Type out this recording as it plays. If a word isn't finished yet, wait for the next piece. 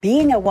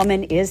Being a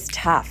woman is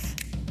tough.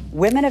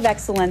 Women of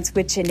Excellence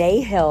with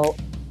Janae Hill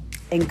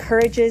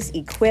encourages,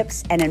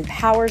 equips, and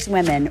empowers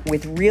women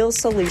with real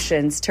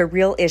solutions to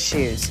real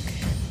issues.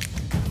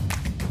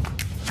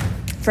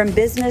 From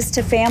business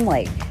to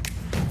family,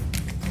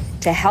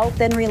 to health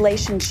and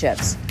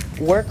relationships,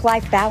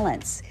 work-life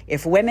balance.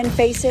 If women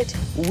face it,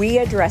 we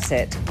address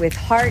it with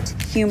heart,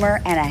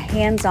 humor, and a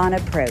hands-on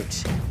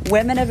approach.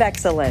 Women of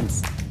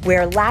Excellence,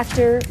 where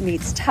laughter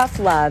meets tough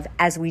love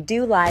as we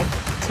do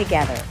life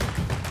together.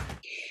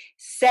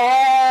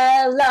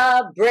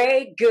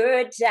 Celebrate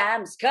good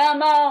times.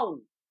 Come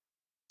on.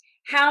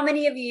 How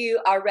many of you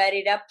are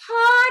ready to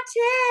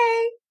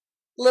party?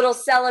 Little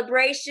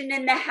celebration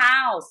in the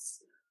house.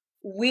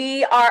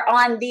 We are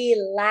on the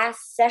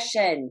last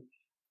session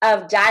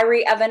of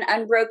Diary of an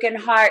Unbroken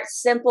Heart,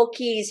 Simple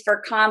Keys for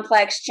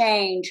Complex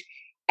Change.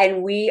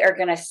 And we are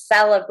going to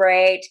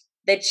celebrate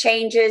the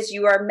changes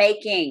you are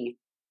making.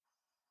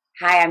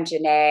 Hi, I'm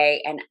Janae,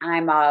 and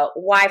I'm a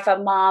wife, a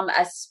mom,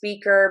 a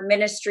speaker,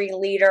 ministry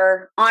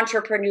leader,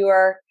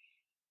 entrepreneur,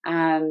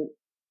 and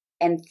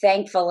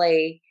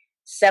thankfully,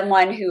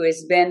 someone who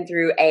has been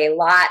through a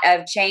lot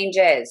of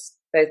changes,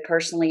 both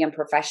personally and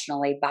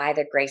professionally, by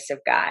the grace of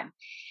God.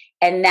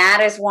 And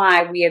that is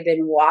why we have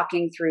been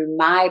walking through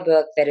my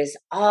book that is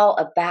all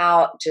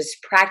about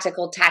just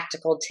practical,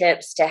 tactical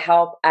tips to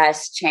help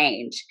us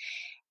change.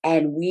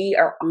 And we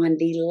are on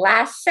the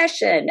last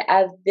session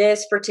of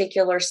this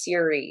particular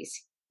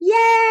series.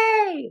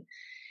 Yay!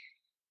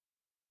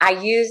 I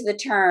use the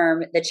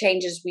term, the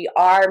changes we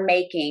are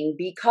making,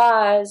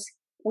 because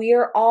we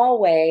are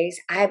always,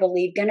 I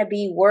believe, going to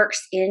be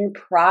works in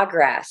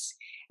progress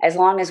as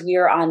long as we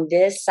are on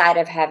this side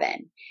of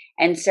heaven.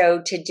 And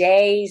so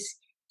today's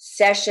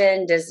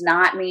session does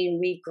not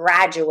mean we've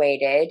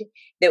graduated,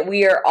 that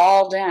we are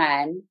all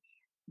done.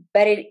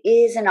 But it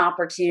is an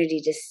opportunity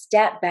to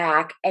step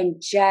back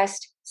and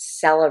just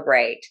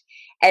celebrate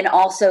and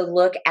also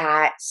look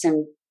at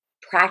some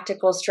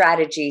practical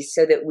strategies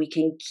so that we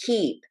can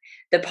keep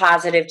the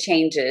positive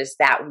changes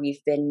that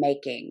we've been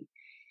making.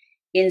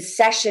 In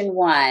session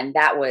 1,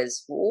 that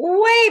was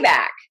way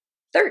back,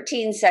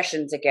 13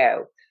 sessions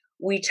ago,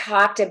 we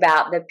talked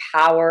about the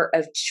power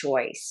of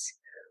choice.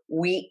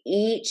 We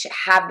each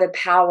have the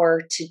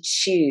power to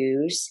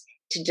choose,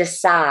 to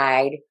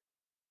decide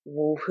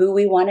who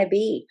we want to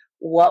be,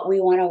 what we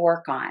want to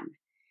work on.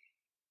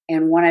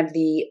 And one of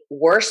the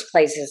worst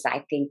places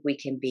I think we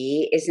can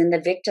be is in the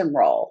victim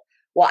role.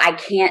 Well, I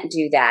can't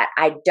do that.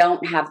 I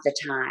don't have the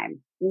time.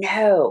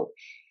 No.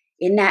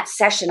 In that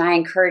session, I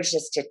encouraged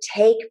us to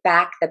take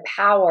back the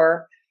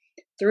power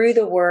through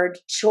the word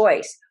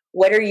choice.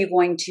 What are you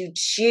going to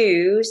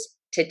choose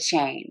to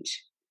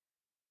change?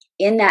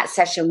 In that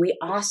session, we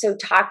also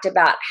talked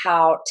about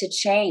how to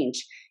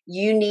change.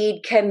 You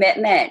need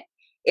commitment.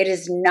 It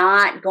is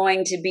not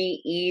going to be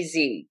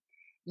easy.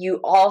 You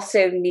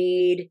also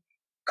need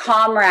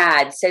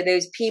comrades. So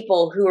those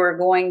people who are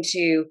going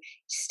to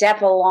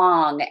step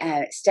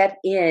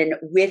in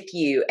with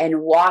you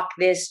and walk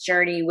this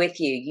journey with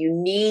you. You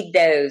need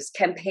those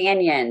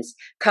companions,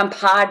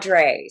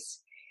 compadres.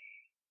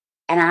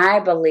 And I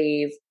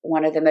believe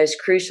one of the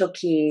most crucial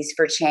keys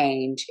for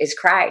change is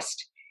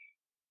Christ.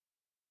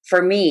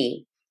 For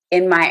me,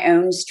 in my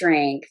own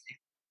strength,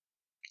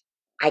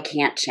 I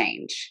can't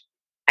change.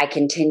 I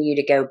continue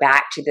to go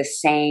back to the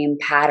same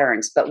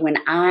patterns. But when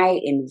I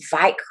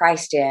invite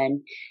Christ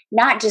in,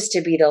 not just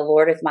to be the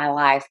Lord of my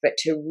life, but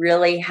to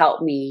really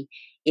help me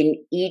in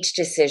each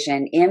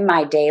decision in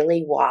my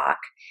daily walk,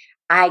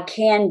 I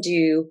can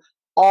do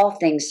all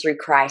things through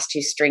Christ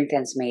who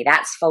strengthens me.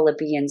 That's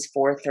Philippians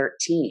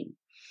 4:13.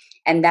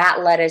 And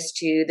that led us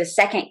to the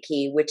second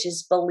key, which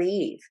is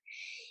believe.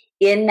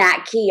 In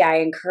that key, I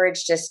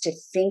encouraged us to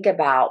think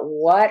about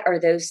what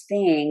are those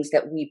things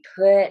that we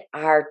put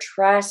our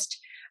trust,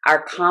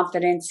 our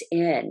confidence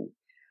in.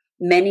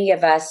 Many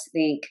of us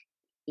think,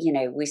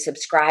 we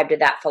subscribe to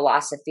that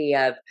philosophy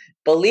of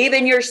believe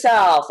in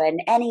yourself and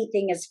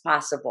anything is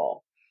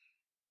possible.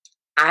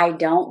 I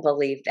don't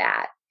believe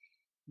that,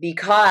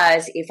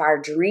 because if our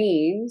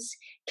dreams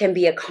can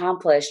be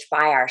accomplished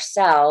by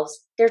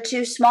ourselves, they're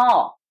too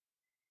small.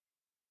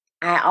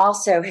 I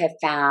also have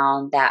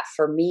found that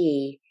for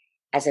me,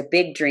 as a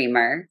big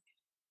dreamer,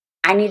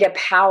 I need a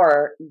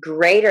power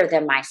greater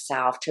than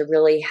myself to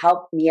really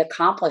help me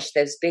accomplish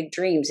those big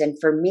dreams. And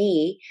for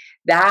me,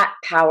 that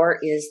power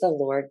is the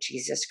Lord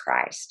Jesus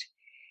Christ.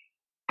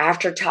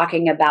 After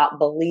talking about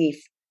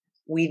belief,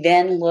 we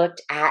then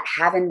looked at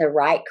having the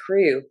right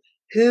crew.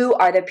 Who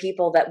are the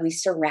people that we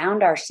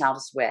surround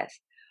ourselves with?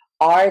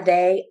 Are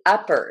they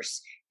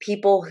uppers?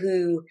 People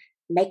who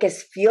make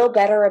us feel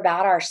better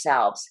about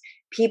ourselves?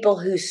 People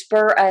who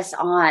spur us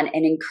on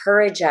and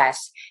encourage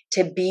us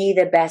to be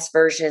the best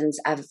versions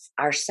of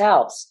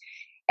ourselves.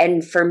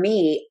 And for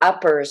me,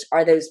 uppers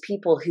are those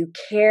people who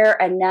care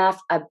enough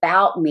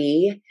about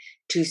me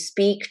to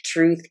speak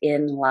truth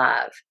in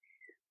love.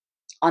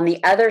 On the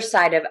other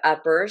side of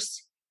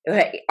uppers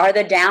are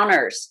the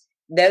downers,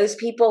 those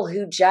people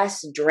who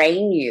just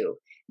drain you.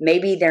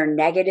 Maybe they're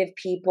negative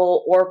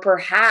people, or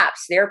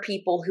perhaps they're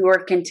people who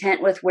are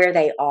content with where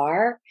they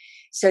are.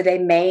 So they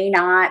may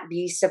not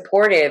be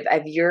supportive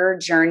of your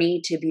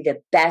journey to be the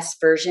best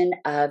version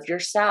of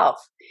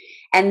yourself.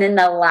 And then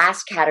the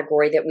last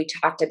category that we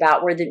talked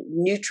about were the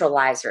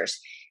neutralizers.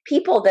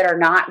 People that are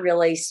not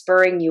really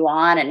spurring you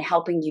on and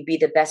helping you be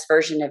the best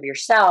version of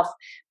yourself,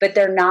 but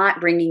they're not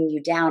bringing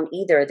you down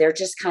either. They're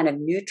just kind of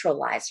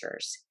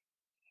neutralizers.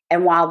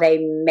 And while they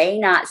may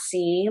not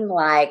seem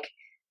like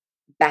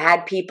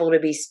bad people to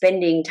be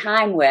spending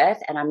time with,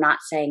 and I'm not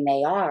saying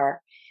they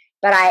are,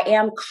 but I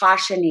am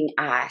cautioning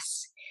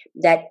us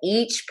that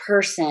each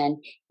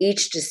person,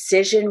 each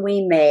decision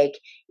we make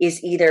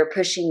is either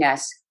pushing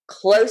us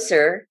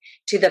closer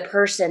to the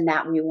person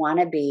that we want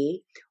to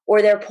be,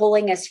 or they're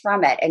pulling us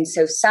from it. And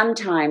so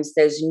sometimes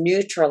those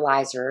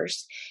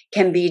neutralizers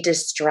can be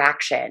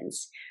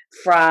distractions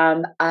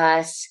from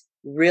us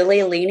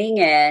really leaning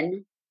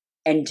in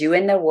and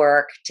doing the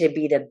work to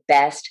be the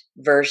best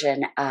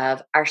version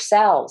of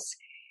ourselves.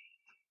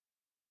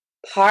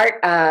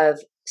 Part of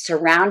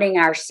surrounding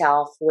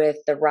ourselves with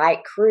the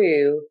right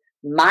crew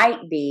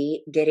might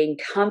be getting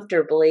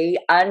comfortably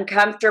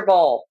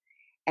uncomfortable.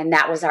 And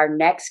that was our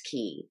next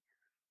key.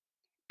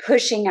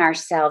 Pushing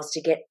ourselves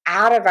to get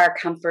out of our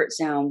comfort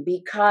zone,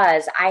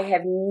 because I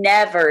have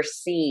never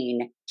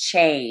seen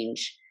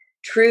change,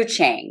 true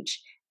change,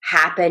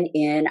 happen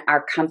in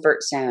our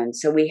comfort zone.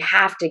 So we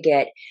have to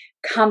get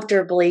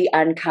comfortably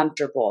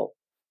uncomfortable.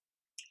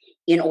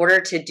 In order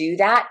to do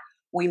that,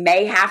 we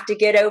may have to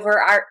get over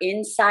our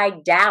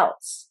inside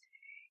doubts.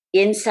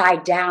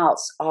 Inside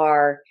doubts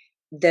are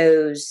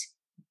those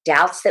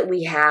doubts that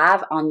we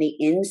have on the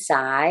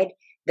inside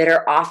that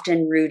are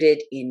often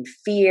rooted in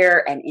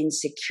fear and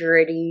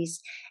insecurities,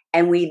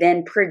 and we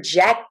then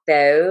project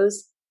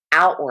those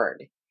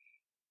outward.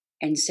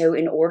 And so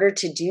in order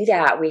to do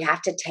that, we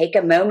have to take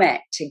a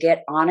moment to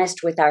get honest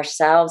with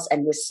ourselves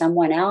and with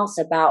someone else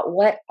about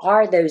what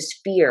are those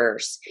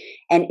fears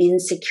and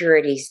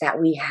insecurities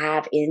that we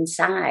have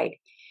inside,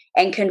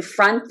 and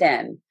confront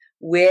them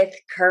with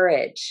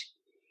courage.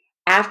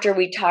 After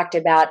we talked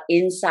about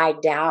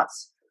inside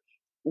doubts,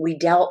 we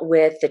dealt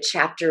with the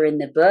chapter in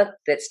the book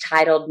that's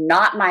titled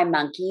Not My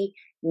Monkey,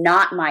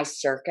 Not My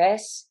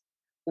Circus.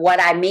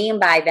 What I mean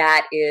by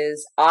that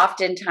is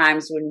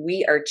oftentimes when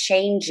we are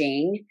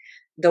changing,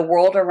 the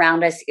world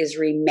around us is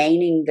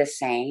remaining the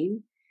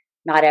same.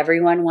 Not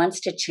everyone wants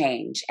to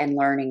change and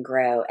learn and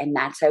grow, and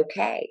that's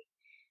okay.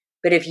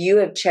 But if you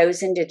have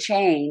chosen to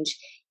change,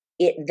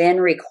 it then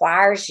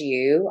requires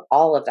you,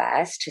 all of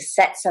us, to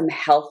set some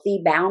healthy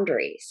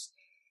boundaries.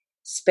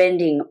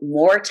 Spending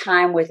more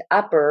time with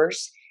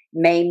uppers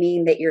may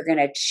mean that you're going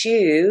to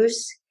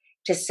choose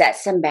to set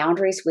some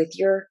boundaries with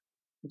your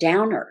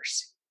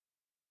downers.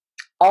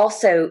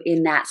 Also,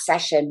 in that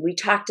session, we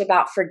talked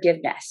about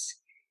forgiveness.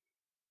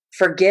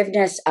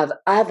 Forgiveness of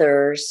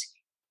others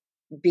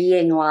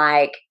being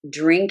like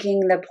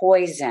drinking the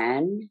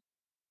poison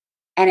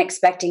and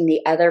expecting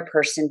the other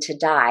person to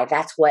die.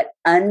 That's what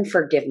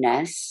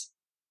unforgiveness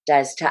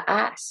does to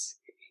us.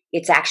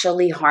 It's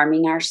actually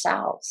harming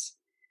ourselves.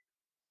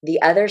 The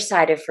other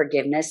side of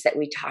forgiveness that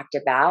we talked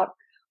about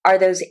are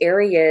those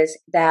areas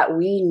that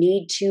we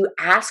need to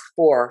ask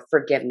for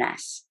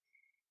forgiveness.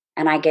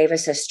 And I gave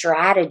us a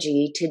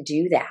strategy to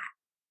do that.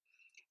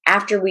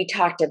 After we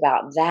talked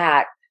about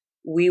that,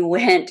 we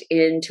went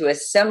into a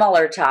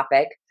similar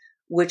topic,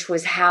 which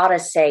was how to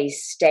stay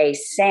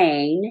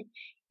sane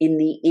in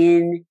the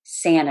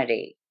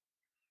insanity.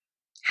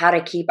 How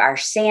to keep our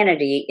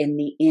sanity in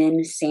the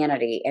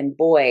insanity. And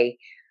boy,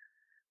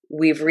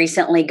 we've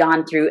recently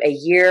gone through a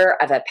year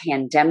of a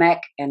pandemic,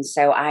 and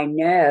so I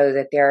know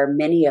that there are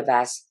many of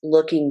us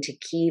looking to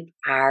keep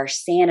our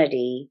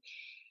sanity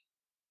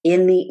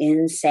in the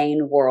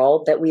insane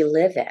world that we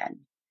live in.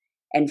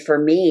 And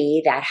for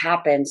me, that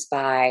happens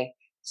by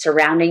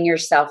surrounding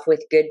yourself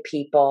with good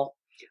people,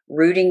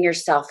 rooting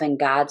yourself in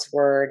God's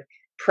word,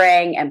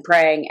 praying and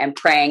praying and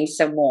praying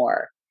some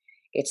more.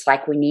 It's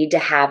like we need to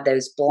have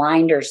those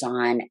blinders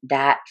on,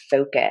 that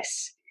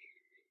focus.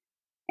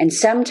 And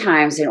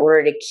sometimes in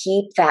order to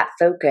keep that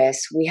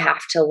focus, we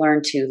have to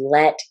learn to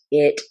let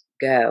it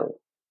go.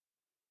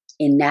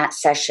 In that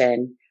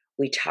session,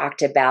 we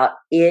talked about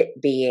it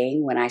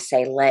being, when I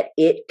say let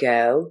it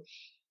go,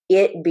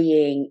 it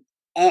being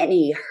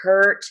any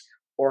hurt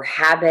or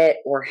habit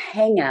or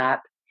hang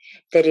up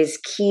that is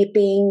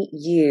keeping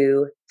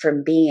you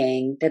from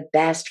being the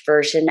best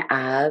version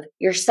of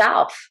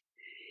yourself.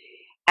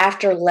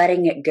 After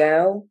letting it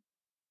go,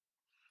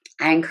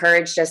 I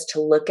encouraged us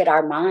to look at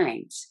our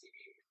minds.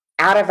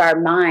 Out of our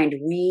mind,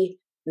 we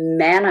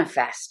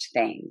manifest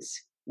things,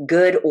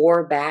 good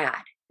or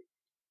bad.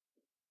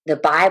 The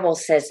Bible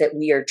says that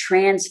we are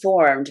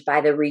transformed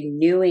by the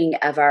renewing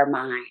of our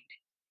mind.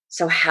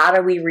 So how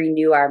do we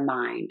renew our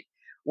mind?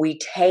 We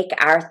take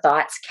our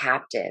thoughts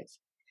captive,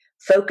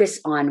 focus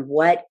on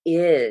what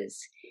is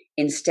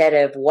instead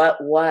of what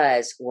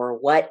was or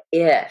what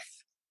if,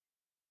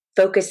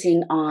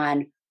 focusing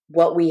on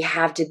what we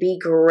have to be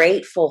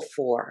grateful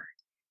for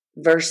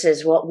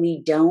versus what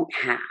we don't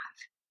have.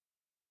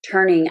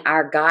 turning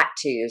our got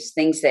tos,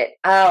 things that,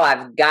 oh,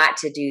 I've got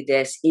to do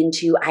this,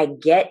 into I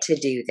get to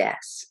do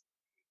this.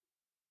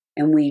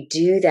 And we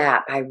do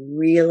that by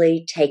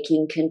really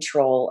taking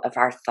control of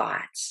our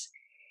thoughts.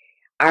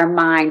 Our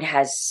mind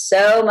has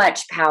so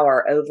much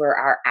power over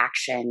our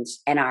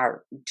actions and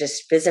our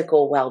just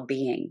physical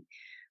well-being,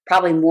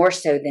 probably more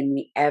so than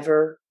we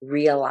ever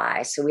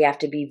realize. So we have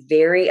to be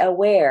very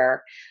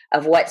aware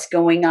of what's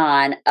going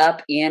on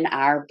up in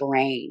our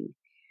brain.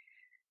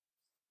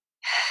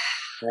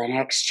 The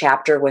next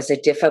chapter was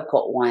a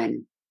difficult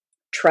one,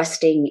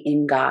 trusting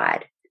in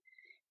God.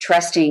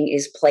 Trusting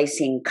is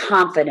placing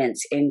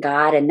confidence in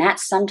God, and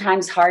that's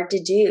sometimes hard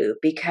to do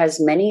because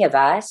many of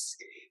us,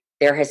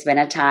 there has been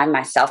a time,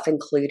 myself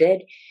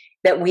included,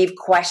 that we've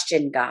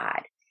questioned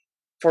God.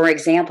 For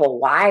example,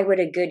 why would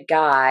a good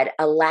God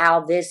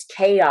allow this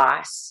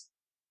chaos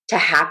to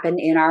happen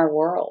in our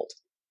world?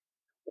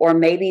 Or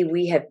maybe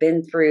we have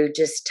been through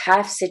just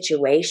tough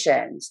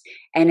situations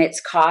and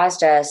it's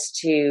caused us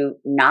to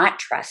not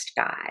trust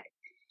God.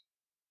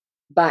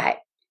 But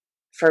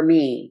for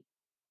me,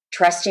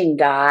 trusting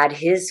God,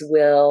 His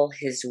will,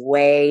 His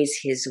ways,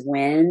 His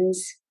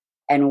wins,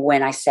 and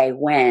when I say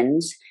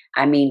wins,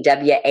 I mean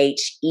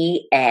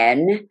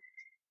WHEN,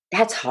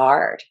 that's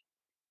hard.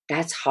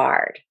 That's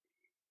hard.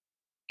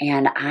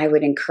 And I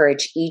would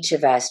encourage each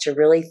of us to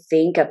really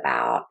think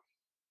about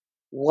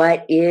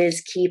what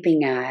is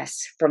keeping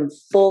us from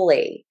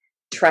fully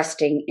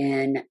trusting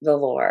in the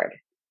Lord.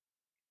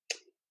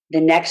 The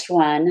next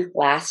one,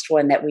 last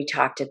one that we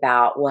talked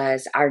about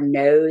was our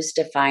no's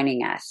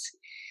defining us.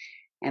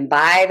 And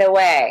by the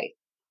way,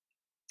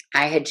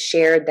 I had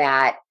shared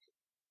that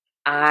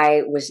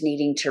I was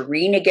needing to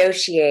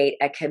renegotiate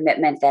a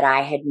commitment that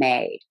I had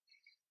made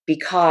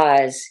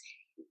because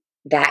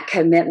that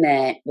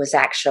commitment was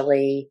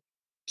actually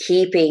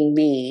keeping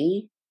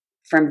me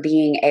from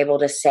being able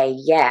to say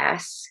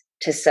yes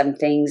to some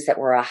things that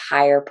were a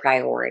higher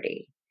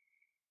priority.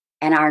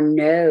 And our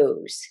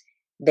no's,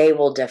 they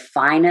will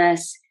define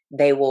us,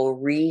 they will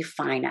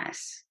refine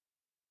us.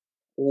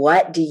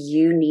 What do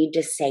you need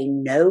to say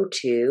no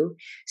to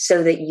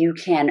so that you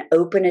can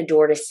open a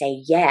door to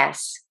say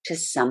yes to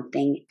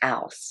something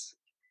else?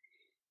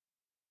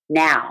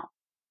 Now,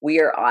 we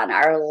are on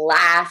our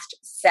last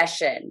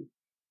session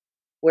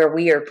where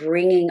we are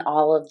bringing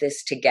all of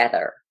this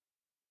together.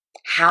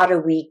 How do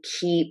we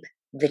keep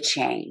the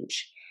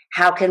change?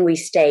 How can we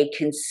stay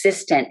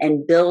consistent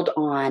and build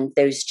on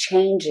those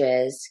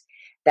changes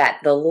that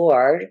the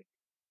Lord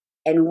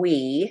and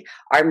we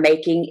are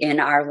making in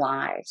our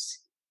lives?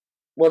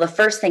 Well, the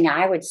first thing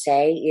I would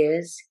say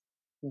is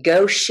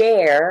go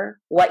share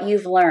what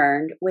you've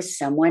learned with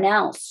someone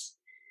else.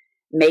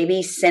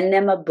 Maybe send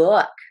them a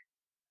book.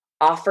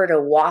 Offer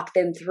to walk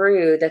them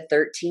through the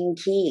 13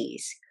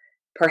 keys.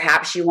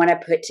 Perhaps you want to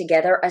put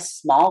together a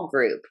small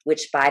group,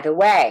 which, by the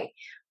way,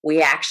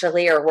 we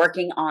actually are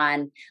working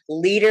on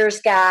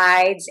leaders'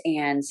 guides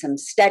and some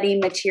study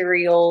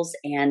materials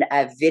and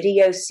a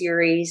video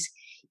series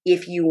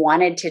if you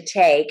wanted to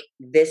take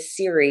this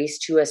series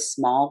to a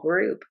small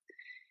group.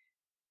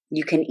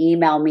 You can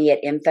email me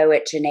at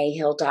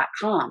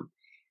info@janaehill.com.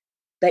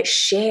 But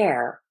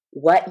share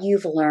what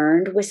you've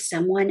learned with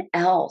someone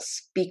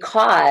else,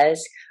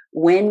 because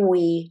when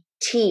we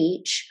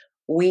teach,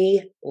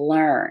 we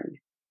learn.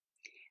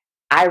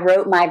 I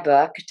wrote my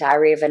book,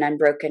 Diary of an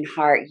Unbroken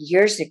Heart,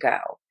 years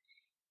ago.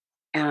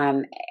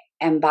 And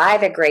by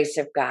the grace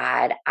of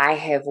God, I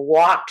have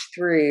walked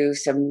through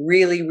some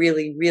really,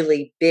 really,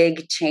 really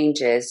big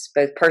changes,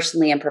 both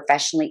personally and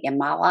professionally in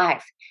my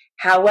life.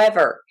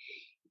 However,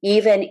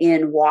 even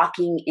in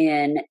walking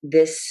in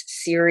this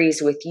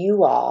series with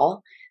you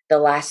all the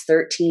last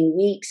 13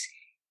 weeks,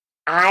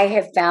 I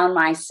have found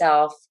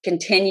myself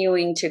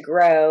continuing to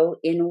grow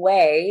in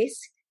ways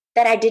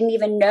that I didn't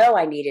even know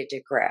I needed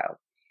to grow.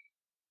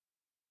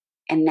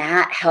 And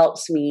that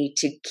helps me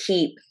to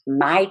keep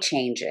my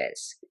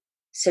changes.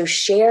 So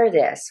share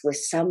this with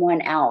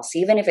someone else,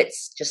 even if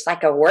it's just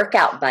like a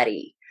workout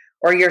buddy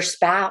or your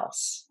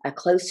spouse, a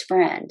close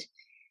friend.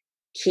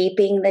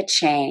 Keeping the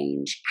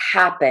change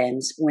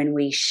happens when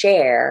we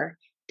share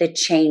the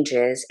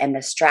changes and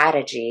the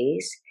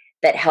strategies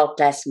that helped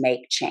us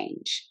make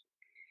change.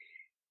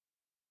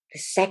 The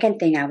second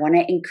thing I want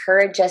to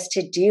encourage us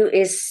to do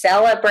is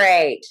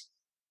celebrate.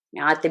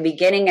 Now, at the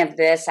beginning of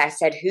this, I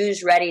said,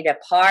 who's ready to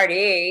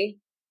party?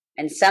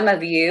 And some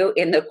of you,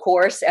 in the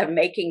course of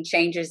making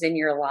changes in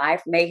your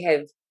life, may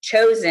have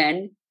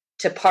chosen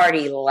to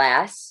party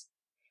less.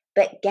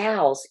 But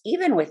gals,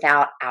 even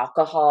without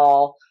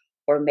alcohol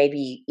or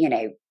maybe,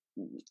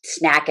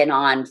 snacking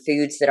on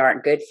foods that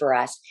aren't good for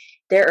us,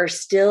 there are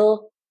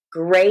still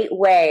great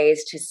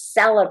ways to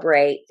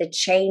celebrate the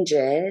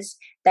changes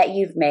that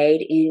you've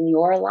made in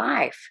your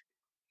life.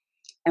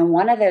 And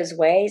one of those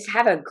ways,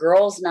 have a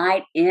girls'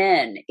 night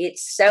in.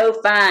 It's so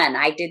fun.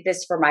 I did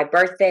this for my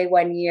birthday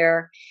one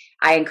year.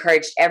 I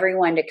encouraged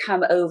everyone to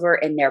come over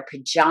in their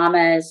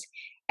pajamas,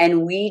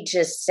 and we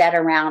just sat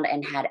around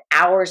and had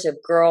hours of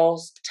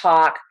girls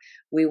talk.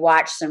 We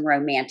watched some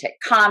romantic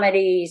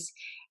comedies,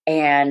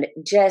 and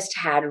just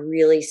had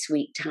really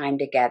sweet time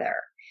together.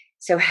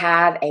 So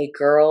have a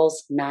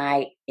girls'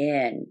 night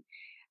in.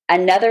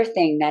 Another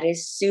thing that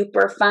is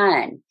super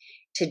fun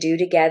to do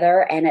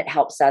together, and it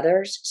helps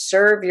others,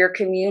 serve your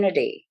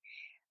community.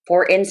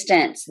 For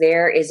instance,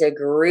 there is a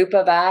group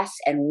of us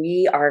and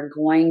we are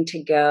going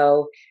to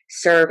go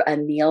serve a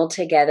meal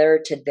together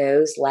to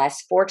those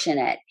less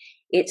fortunate.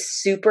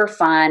 It's super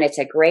fun. It's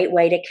a great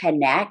way to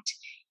connect,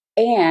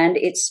 and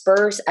it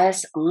spurs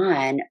us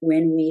on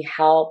when we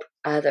help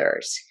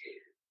others.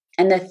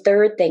 And the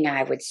third thing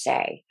I would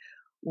say,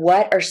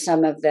 what are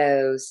some of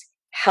those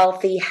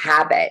healthy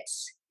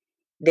habits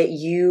that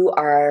you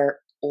are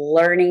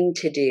learning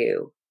to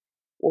do?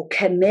 Well,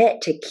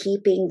 commit to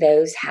keeping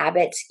those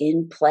habits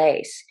in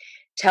place.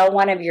 Tell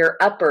one of your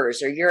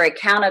uppers or your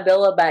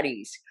accountability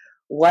buddies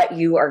what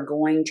you are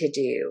going to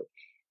do.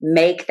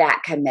 Make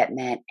that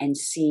commitment and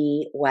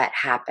see what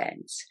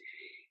happens.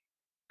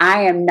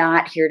 I am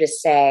not here to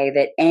say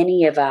that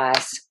any of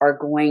us are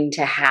going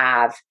to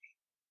have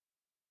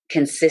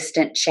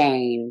consistent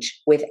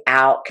change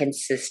without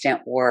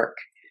consistent work.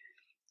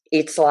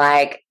 It's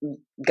like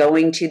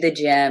going to the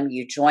gym.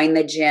 You join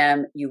the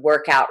gym, you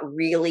work out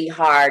really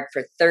hard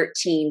for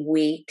 13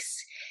 weeks,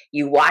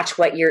 you watch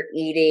what you're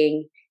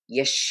eating,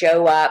 you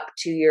show up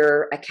to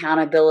your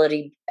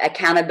accountability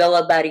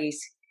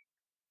buddies.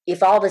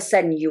 If all of a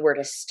sudden you were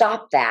to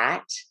stop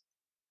that,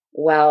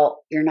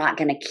 well, you're not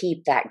going to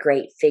keep that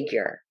great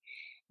figure.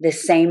 The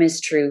same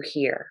is true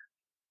here.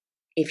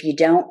 If you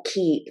don't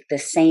keep the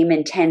same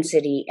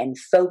intensity and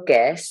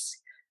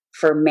focus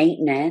for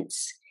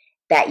maintenance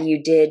that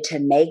you did to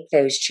make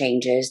those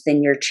changes,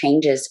 then your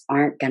changes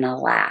aren't going to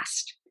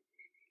last.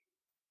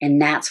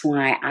 And that's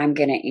why I'm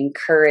going to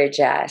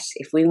encourage us,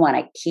 if we want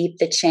to keep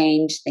the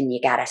change, then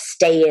you got to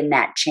stay in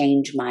that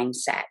change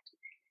mindset.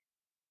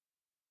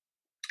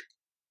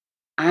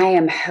 I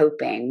am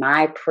hoping,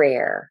 my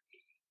prayer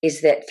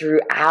is that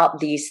throughout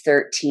these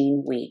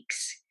 13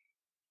 weeks,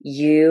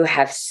 you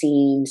have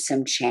seen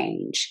some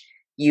change.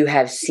 You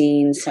have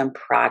seen some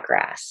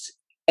progress.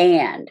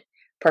 And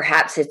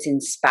perhaps it's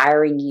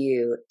inspiring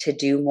you to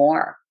do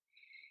more.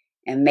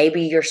 And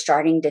maybe you're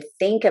starting to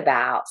think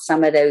about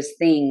some of those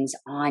things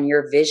on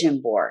your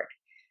vision board.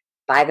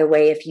 By the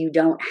way, if you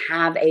don't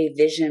have a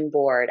vision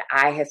board,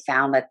 I have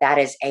found that that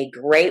is a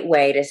great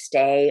way to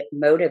stay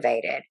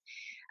motivated.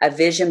 A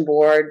vision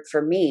board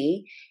for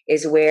me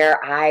is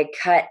where I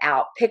cut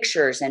out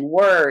pictures and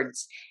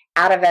words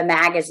out of a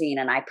magazine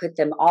and I put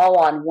them all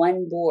on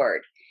one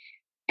board.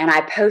 And I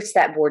post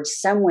that board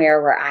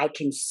somewhere where I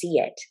can see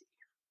it.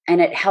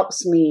 And it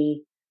helps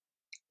me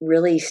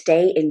really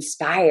stay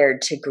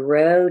inspired to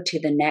grow to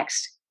the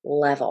next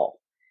level.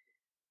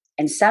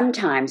 And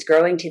sometimes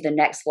growing to the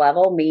next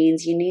level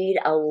means you need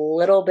a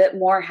little bit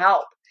more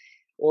help.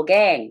 Well,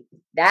 gang,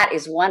 that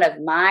is one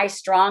of my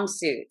strong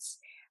suits.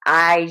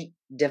 I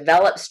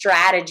develop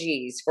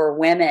strategies for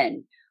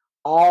women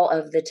all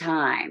of the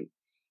time.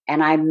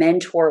 And I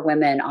mentor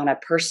women on a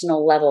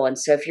personal level. And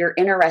so if you're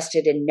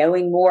interested in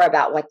knowing more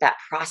about what that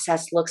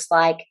process looks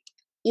like,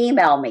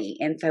 email me,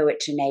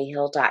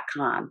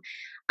 info@JanaeHill.com.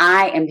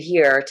 I am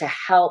here to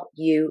help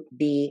you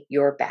be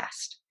your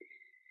best.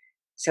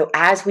 So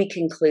as we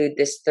conclude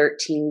this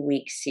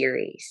 13-week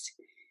series,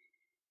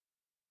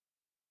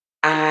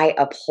 I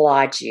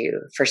applaud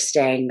you for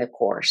staying the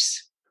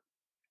course.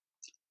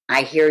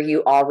 I hear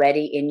you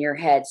already in your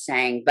head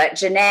saying, but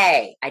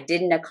Janae, I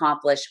didn't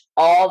accomplish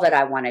all that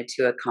I wanted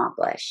to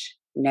accomplish.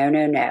 No,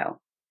 no, no.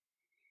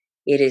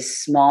 It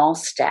is small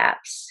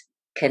steps,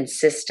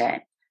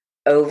 consistent,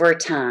 over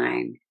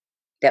time,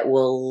 that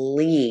will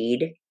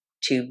lead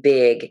to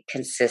big,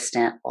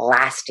 consistent,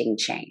 lasting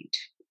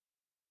change.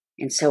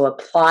 And so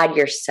applaud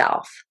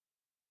yourself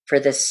for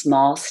the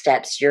small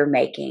steps you're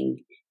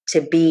making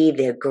to be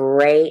the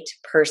great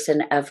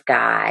person of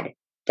God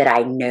that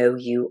I know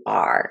you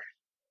are.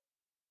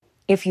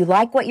 If you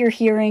like what you're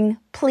hearing,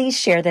 please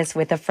share this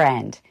with a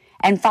friend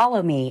and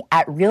follow me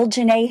at Real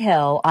Janae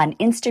Hill on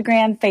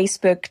Instagram,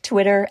 Facebook,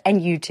 Twitter,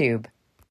 and YouTube.